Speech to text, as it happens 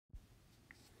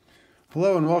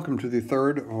Hello and welcome to the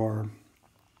third of our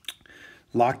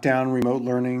lockdown remote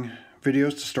learning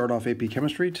videos to start off AP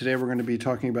Chemistry. Today we're going to be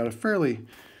talking about a fairly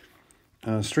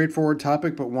straightforward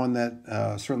topic, but one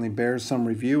that certainly bears some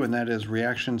review, and that is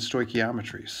reaction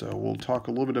stoichiometry. So we'll talk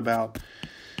a little bit about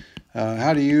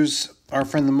how to use our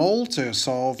friend the mole to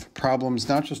solve problems,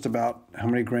 not just about how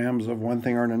many grams of one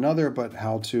thing or another, but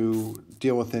how to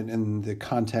deal with it in the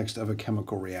context of a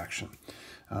chemical reaction.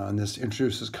 And this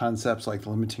introduces concepts like the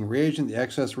limiting reagent, the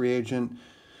excess reagent,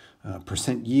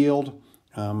 percent yield,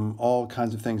 all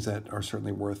kinds of things that are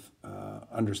certainly worth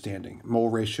understanding. Mole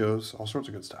ratios, all sorts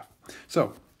of good stuff.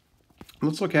 So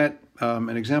let's look at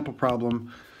an example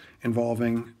problem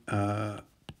involving an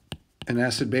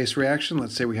acid-base reaction.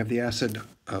 Let's say we have the acid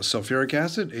sulfuric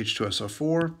acid,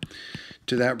 H2SO4.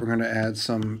 To that, we're going to add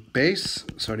some base,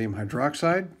 sodium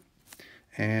hydroxide.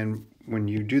 And when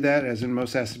you do that, as in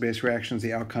most acid-base reactions,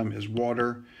 the outcome is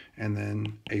water and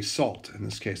then a salt. In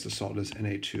this case, the salt is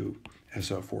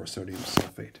Na2SO4, sodium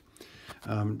sulfate.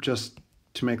 Just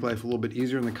to make life a little bit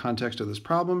easier in the context of this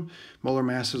problem, molar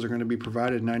masses are going to be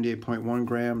provided 98.1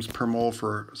 grams per mole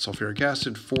for sulfuric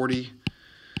acid, 40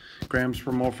 grams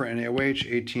per mole for NaOH,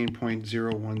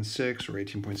 18.016 or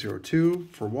 18.02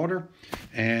 for water,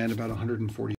 and about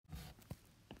 140.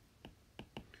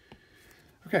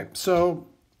 Okay, so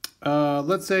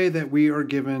let's say that we are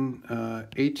given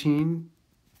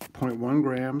 18.1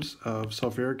 grams of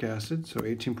sulfuric acid, so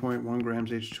 18.1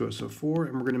 grams H2SO4,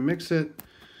 and we're going to mix it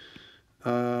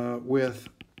with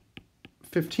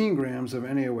 15 grams of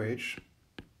NaOH.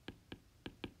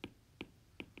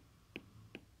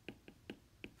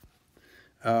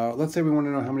 Let's say we want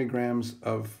to know how many grams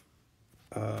of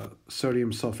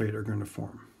sodium sulfate are going to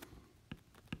form.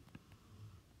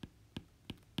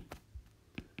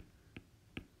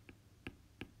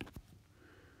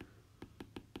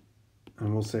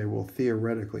 And we'll say will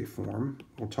theoretically form.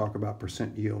 We'll talk about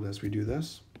percent yield as we do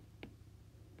this.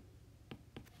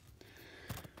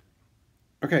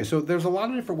 Okay, so there's a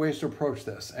lot of different ways to approach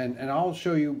this, and I'll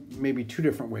show you maybe two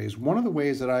different ways. One of the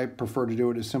ways that I prefer to do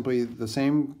it is simply the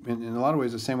same, in a lot of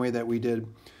ways, the same way that we did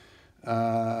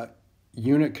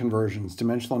unit conversions,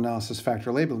 dimensional analysis,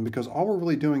 factor labeling, because all we're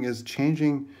really doing is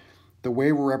changing the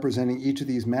way we're representing each of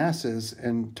these masses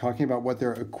and talking about what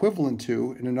they're equivalent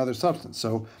to in another substance.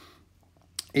 So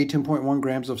 18.1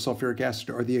 grams of sulfuric acid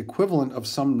are the equivalent of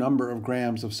some number of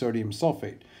grams of sodium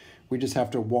sulfate. We just have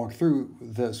to walk through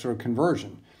the sort of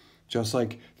conversion. Just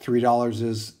like $3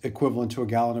 is equivalent to a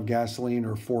gallon of gasoline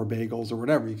or 4 bagels or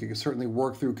whatever. You can certainly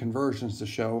work through conversions to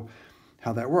show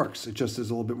how that works. It just is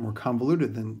a little bit more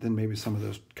convoluted than maybe some of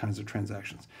those kinds of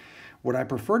transactions. What I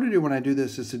prefer to do when I do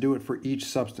this is to do it for each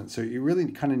substance. So you really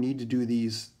kind of need to do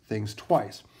these things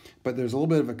twice. But there's a little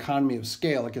bit of economy of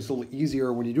scale. It gets a little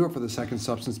easier when you do it for the second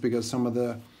substance because some of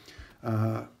the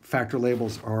factor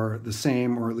labels are the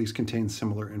same or at least contain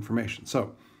similar information.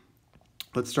 So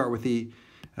let's start with the,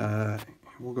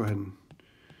 we'll go ahead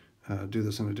and do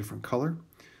this in a different color.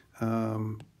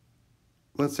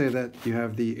 Let's say that you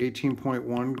have the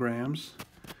 18.1 grams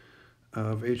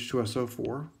of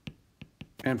H2SO4.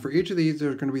 And for each of these,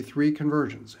 there's going to be 3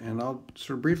 conversions. And I'll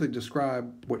sort of briefly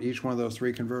describe what each one of those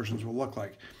 3 conversions will look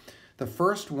like. The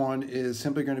first one is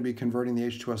simply going to be converting the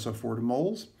H2SO4 to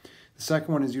moles. The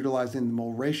second one is utilizing the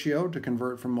mole ratio to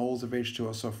convert from moles of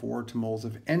H2SO4 to moles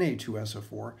of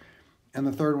Na2SO4. And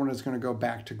the third one is going to go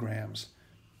back to grams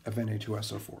of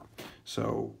Na2SO4.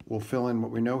 So we'll fill in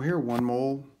what we know here. 1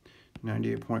 mole,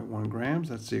 98.1 grams.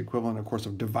 That's the equivalent, of course,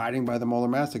 of dividing by the molar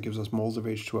mass. That gives us moles of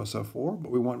H2SO4,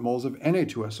 but we want moles of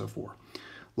Na2SO4.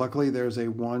 Luckily, there's a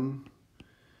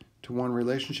 1-to-1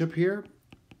 relationship here.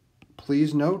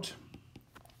 Please note,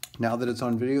 now that it's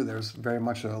on video, there's very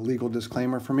much a legal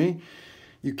disclaimer for me.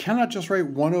 You cannot just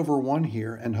write 1/1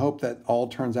 here and hope that all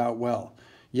turns out well.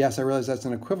 Yes, I realize that's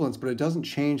an equivalence, but it doesn't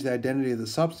change the identity of the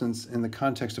substance in the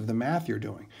context of the math you're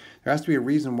doing. There has to be a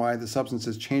reason why the substance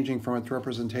is changing from its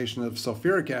representation of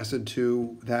sulfuric acid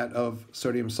to that of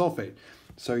sodium sulfate.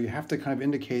 So you have to kind of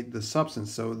indicate the substance.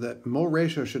 So that mole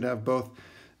ratio should have both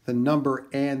the number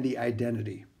and the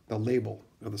identity, the label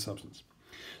of the substance.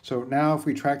 So now if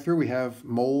we track through, we have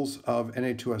moles of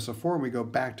Na2SO4, and we go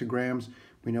back to grams.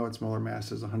 We know its molar mass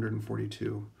is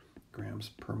 142 grams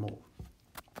per mole.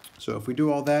 So if we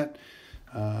do all that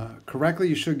correctly,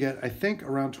 you should get, I think,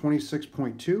 around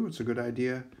 26.2. It's a good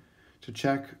idea to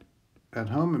check at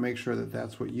home and make sure that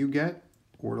that's what you get,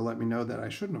 or to let me know that I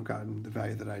shouldn't have gotten the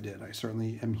value that I did. I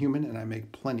certainly am human, and I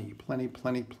make plenty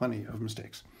of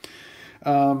mistakes.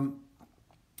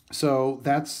 So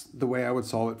that's the way I would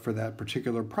solve it for that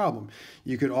particular problem.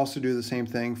 You could also do the same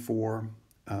thing for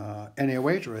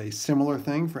NaOH, or a similar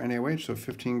thing for NaOH, so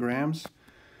 15 grams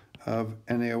of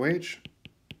NaOH.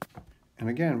 And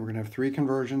again, we're going to have 3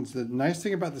 conversions. The nice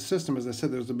thing about the system, as I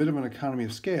said, there's a bit of an economy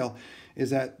of scale,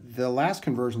 is that the last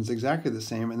conversion is exactly the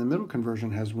same, and the middle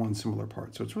conversion has 1 similar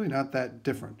part. So it's really not that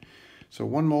different. So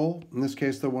 1 mole, in this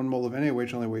case, the 1 mole of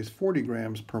NaOH only weighs 40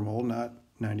 grams per mole, not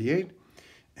 98.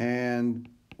 And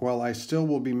while I still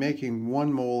will be making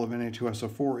 1 mole of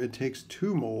Na2SO4, it takes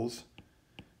 2 moles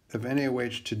of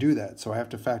NaOH to do that. So I have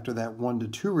to factor that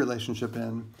 1-to-2 relationship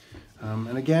in.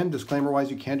 And again, disclaimer-wise,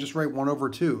 you can't just write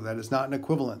 1/2. That is not an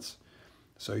equivalence.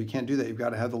 So you can't do that. You've got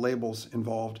to have the labels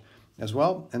involved as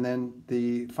well. And then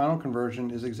the final conversion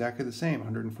is exactly the same,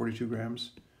 142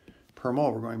 grams per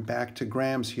mole. We're going back to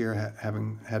grams here,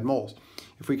 having had moles.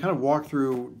 If we kind of walk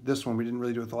through this one, we didn't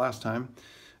really do it the last time,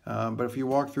 but if you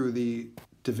walk through the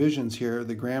divisions here,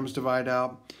 the grams divide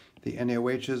out, the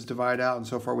NaOHs divide out, and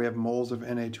so far we have moles of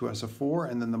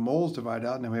Na2SO4, and then the moles divide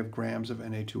out, and now we have grams of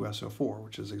Na2SO4,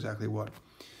 which is exactly what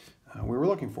we were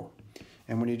looking for.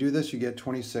 And when you do this, you get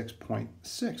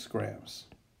 26.6 grams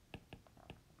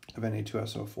of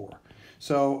Na2SO4.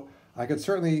 So I could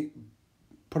certainly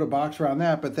put a box around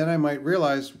that, but then I might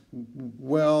realize,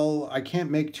 well, I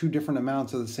can't make 2 different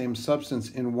amounts of the same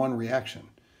substance in one reaction.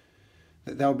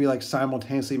 That would be like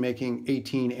simultaneously making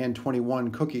 18 and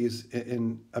 21 cookies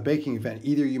in a baking event.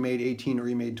 Either you made 18 or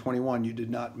you made 21. You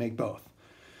did not make both.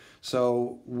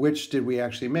 So which did we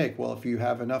actually make? Well, if you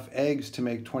have enough eggs to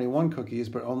make 21 cookies,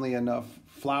 but only enough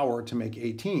flour to make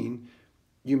 18,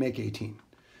 you make 18.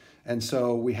 And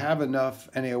so we have enough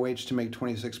NaOH to make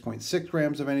 26.6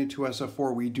 grams of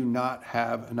Na2SO4. We do not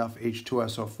have enough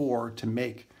H2SO4 to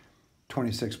make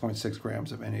 26.6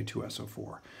 grams of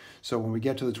Na2SO4. So when we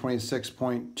get to the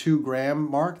 26.2 gram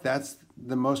mark, that's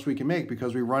the most we can make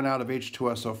because we run out of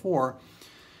H2SO4.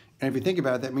 And if you think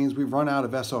about it, that means we've run out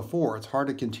of SO4. It's hard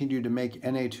to continue to make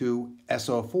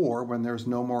Na2SO4 when there's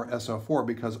no more SO4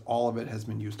 because all of it has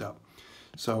been used up.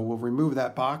 So we'll remove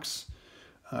that box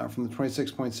from the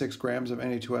 26.6 grams of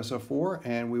Na2SO4,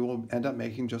 and we will end up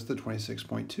making just the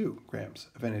 26.2 grams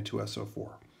of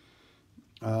Na2SO4.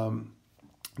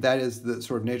 That is the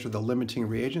sort of nature of the limiting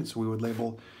reagent. So we would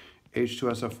label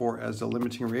H2SO4 as the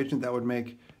limiting reagent. That would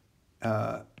make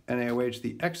NaOH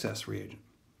the excess reagent.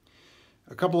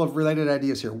 A couple of related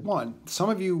ideas here. One, some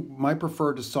of you might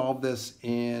prefer to solve this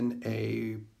in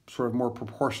a sort of more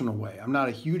proportional way. I'm not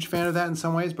a huge fan of that in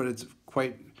some ways, but it's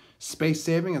quite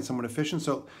space-saving and somewhat efficient.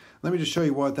 So let me just show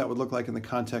you what that would look like in the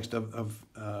context of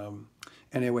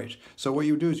NaOH. So what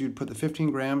you would do is you'd put the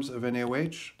 15 grams of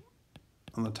NaOH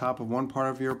on the top of one part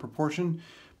of your proportion.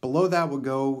 Below that will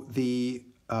go the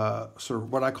sort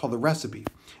of what I call the recipe.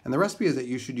 And the recipe is that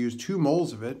you should use 2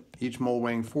 moles of it, each mole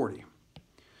weighing 40.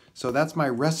 So that's my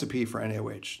recipe for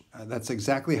NaOH. That's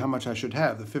exactly how much I should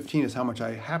have. The 15 is how much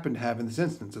I happen to have in this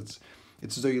instance.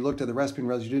 It's as though you looked at the recipe and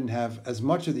realized you didn't have as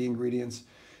much of the ingredients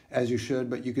as you should,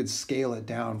 but you could scale it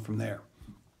down from there.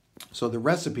 So the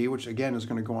recipe, which again is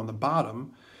going to go on the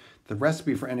bottom, the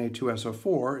recipe for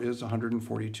Na2SO4 is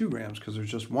 142 grams because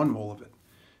there's just 1 mole of it.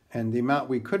 And the amount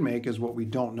we could make is what we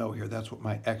don't know here. That's what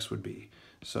my X would be.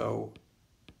 So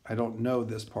I don't know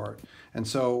this part. And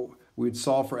so we'd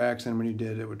solve for X, and when you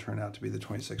did, it would turn out to be the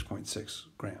 26.6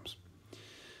 grams.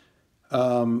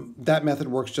 That method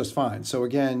works just fine. So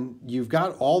again, you've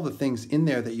got all the things in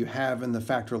there that you have in the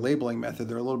factor labeling method.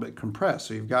 They're a little bit compressed.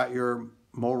 So you've got your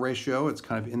mole ratio. It's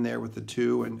kind of in there with the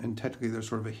 2, and technically there's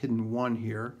sort of a hidden 1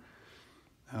 here.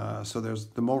 So there's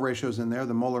the mole ratios in there.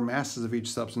 The molar masses of each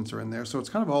substance are in there. So it's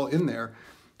kind of all in there,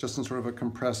 just in sort of a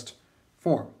compressed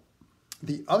form.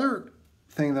 The other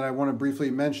thing that I want to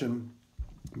briefly mention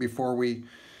before we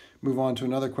move on to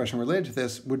another question related to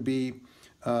this would be,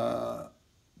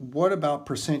 what about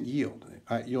percent yield?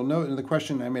 You'll note in the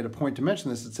question, I made a point to mention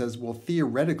this, it says, will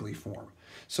theoretically form.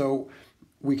 So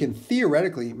we can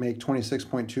theoretically make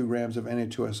 26.2 grams of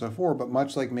Na2SO4, but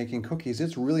much like making cookies,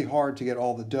 it's really hard to get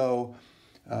all the dough,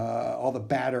 all the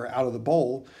batter out of the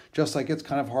bowl, just like it's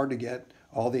kind of hard to get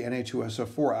all the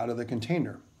Na2SO4 out of the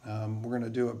container. We're going to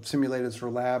do a simulated sort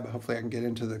of lab. Hopefully I can get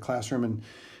into the classroom and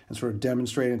sort of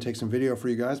demonstrate and take some video for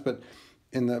you guys. But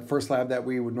in the first lab that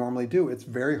we would normally do, it's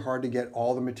very hard to get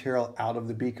all the material out of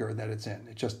the beaker that it's in.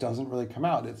 It just doesn't really come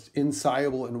out. It's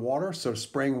insoluble in water, so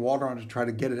spraying water on it to try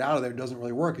to get it out of there doesn't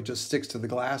really work. It just sticks to the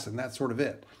glass, and that's sort of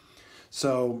it.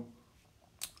 So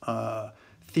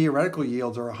theoretical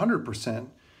yields are 100%,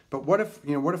 but what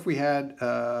if we had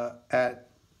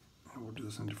we'll do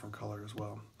this in a different color as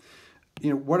well.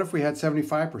 What if we had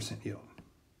 75% yield?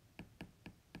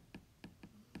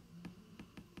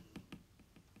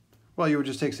 Well, you would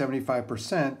just take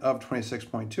 75% of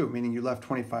 26.2, meaning you left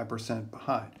 25%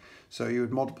 behind. So you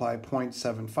would multiply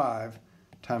 0.75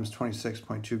 times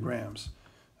 26.2 grams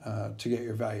to get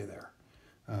your value there.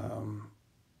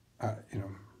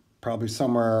 Probably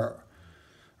somewhere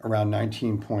around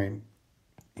 19.6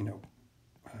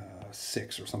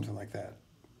 or something like that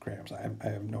grams. I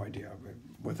have no idea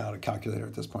without a calculator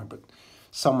at this point, but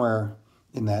somewhere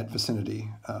in that vicinity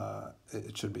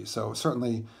it should be. So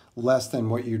certainly less than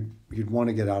what you'd want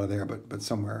to get out of there, but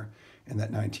somewhere in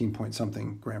that 19 point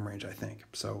something gram range, I think.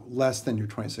 So less than your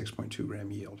 26.2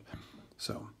 gram yield.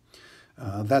 So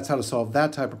that's how to solve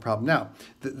that type of problem. Now,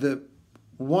 the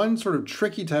one sort of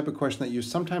tricky type of question that you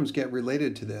sometimes get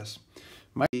related to this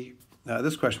might be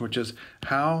this question, which is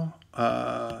how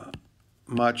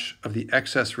much of the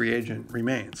excess reagent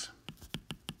remains?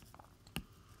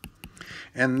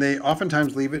 And they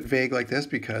oftentimes leave it vague like this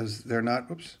because they're not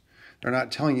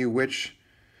telling you which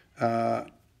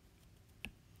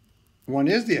one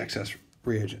is the excess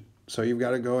reagent. So you've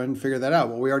got to go and figure that out.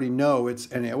 Well, we already know it's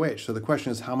NaOH. So the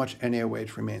question is how much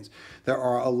NaOH remains. There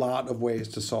are a lot of ways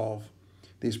to solve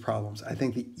these problems. I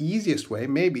think the easiest way,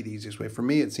 maybe the easiest way, for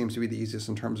me it seems to be the easiest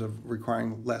in terms of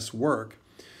requiring less work,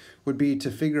 would be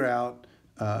to figure out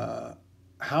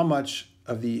how much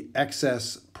of the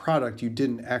excess product you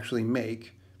didn't actually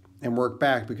make and work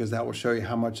back, because that will show you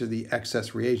how much of the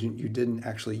excess reagent you didn't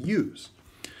actually use.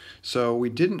 So we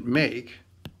didn't make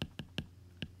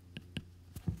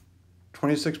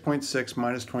 26.6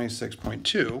 minus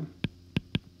 26.2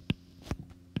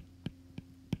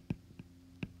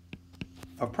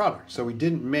 of product. So we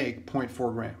didn't make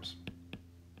 0.4 grams.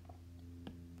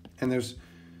 And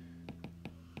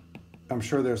I'm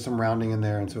sure there's some rounding in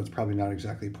there, and so it's probably not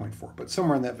exactly 0.4, but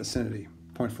somewhere in that vicinity,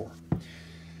 0.4.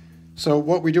 So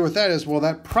what we do with that is, well,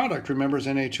 that product, remember, is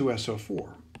Na2SO4.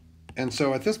 And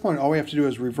so at this point, all we have to do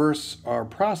is reverse our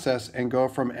process and go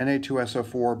from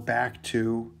Na2SO4 back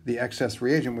to the excess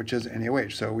reagent, which is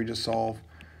NaOH. So we just solve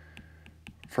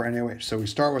for NaOH. So we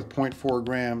start with 0.4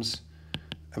 grams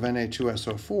of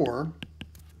Na2SO4,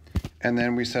 and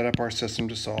then we set up our system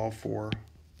to solve for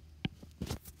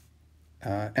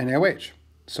NaOH.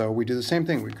 So we do the same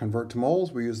thing. We convert to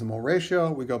moles, we use the mole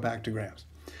ratio, we go back to grams.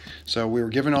 So we were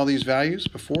given all these values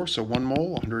before, so 1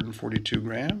 mole, 142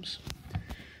 grams.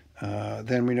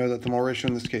 Then we know that the mole ratio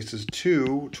in this case is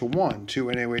 2 to 1. 2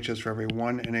 NaOHs for every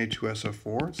 1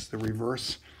 Na2SO4. It's the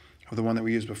reverse of the one that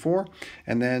we used before.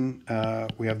 And then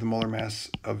we have the molar mass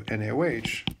of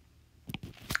NaOH.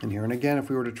 And here and again, if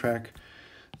we were to track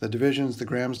the divisions, the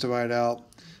grams divide out,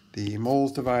 the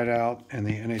moles divide out, and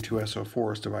the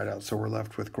Na2SO4s divide out. So we're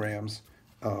left with grams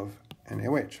of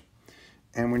NaOH.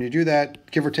 And when you do that,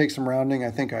 give or take some rounding,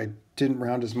 I think I didn't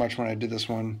round as much when I did this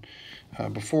one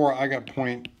before. I got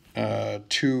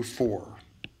 0.24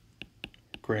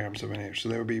 grams of NaOH. So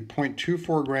there would be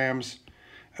 0.24 grams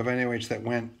of NaOH that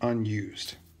went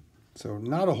unused. So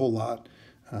not a whole lot,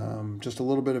 just a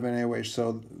little bit of NaOH.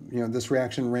 So, this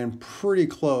reaction ran pretty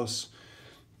close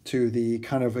to the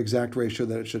kind of exact ratio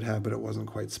that it should have, but it wasn't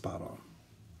quite spot on.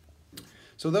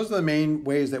 So those are the main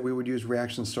ways that we would use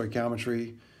reaction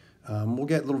stoichiometry. We'll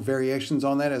get little variations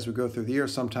on that as we go through the year,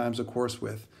 sometimes, of course,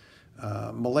 with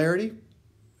molarity.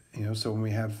 So when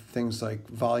we have things like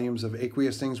volumes of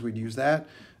aqueous things, we'd use that.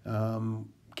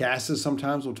 Gases,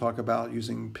 sometimes we'll talk about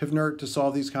using pivnert to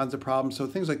solve these kinds of problems. So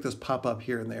things like this pop up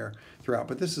here and there throughout,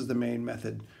 but this is the main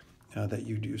method that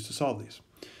you'd use to solve these.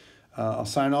 I'll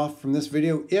sign off from this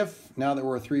video. Now that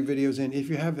we're 3 videos in, if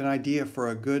you have an idea for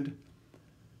a good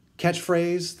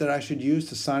catchphrase that I should use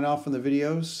to sign off on the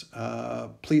videos,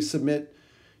 please submit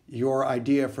your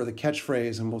idea for the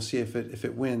catchphrase, and we'll see if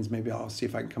it wins. Maybe I'll see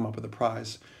if I can come up with a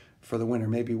prize for the winner.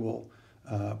 Maybe we'll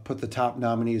put the top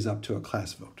nominees up to a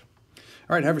class vote.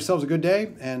 All right, have yourselves a good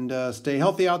day, and stay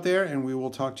healthy out there, and we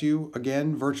will talk to you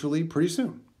again virtually pretty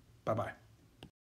soon. Bye-bye.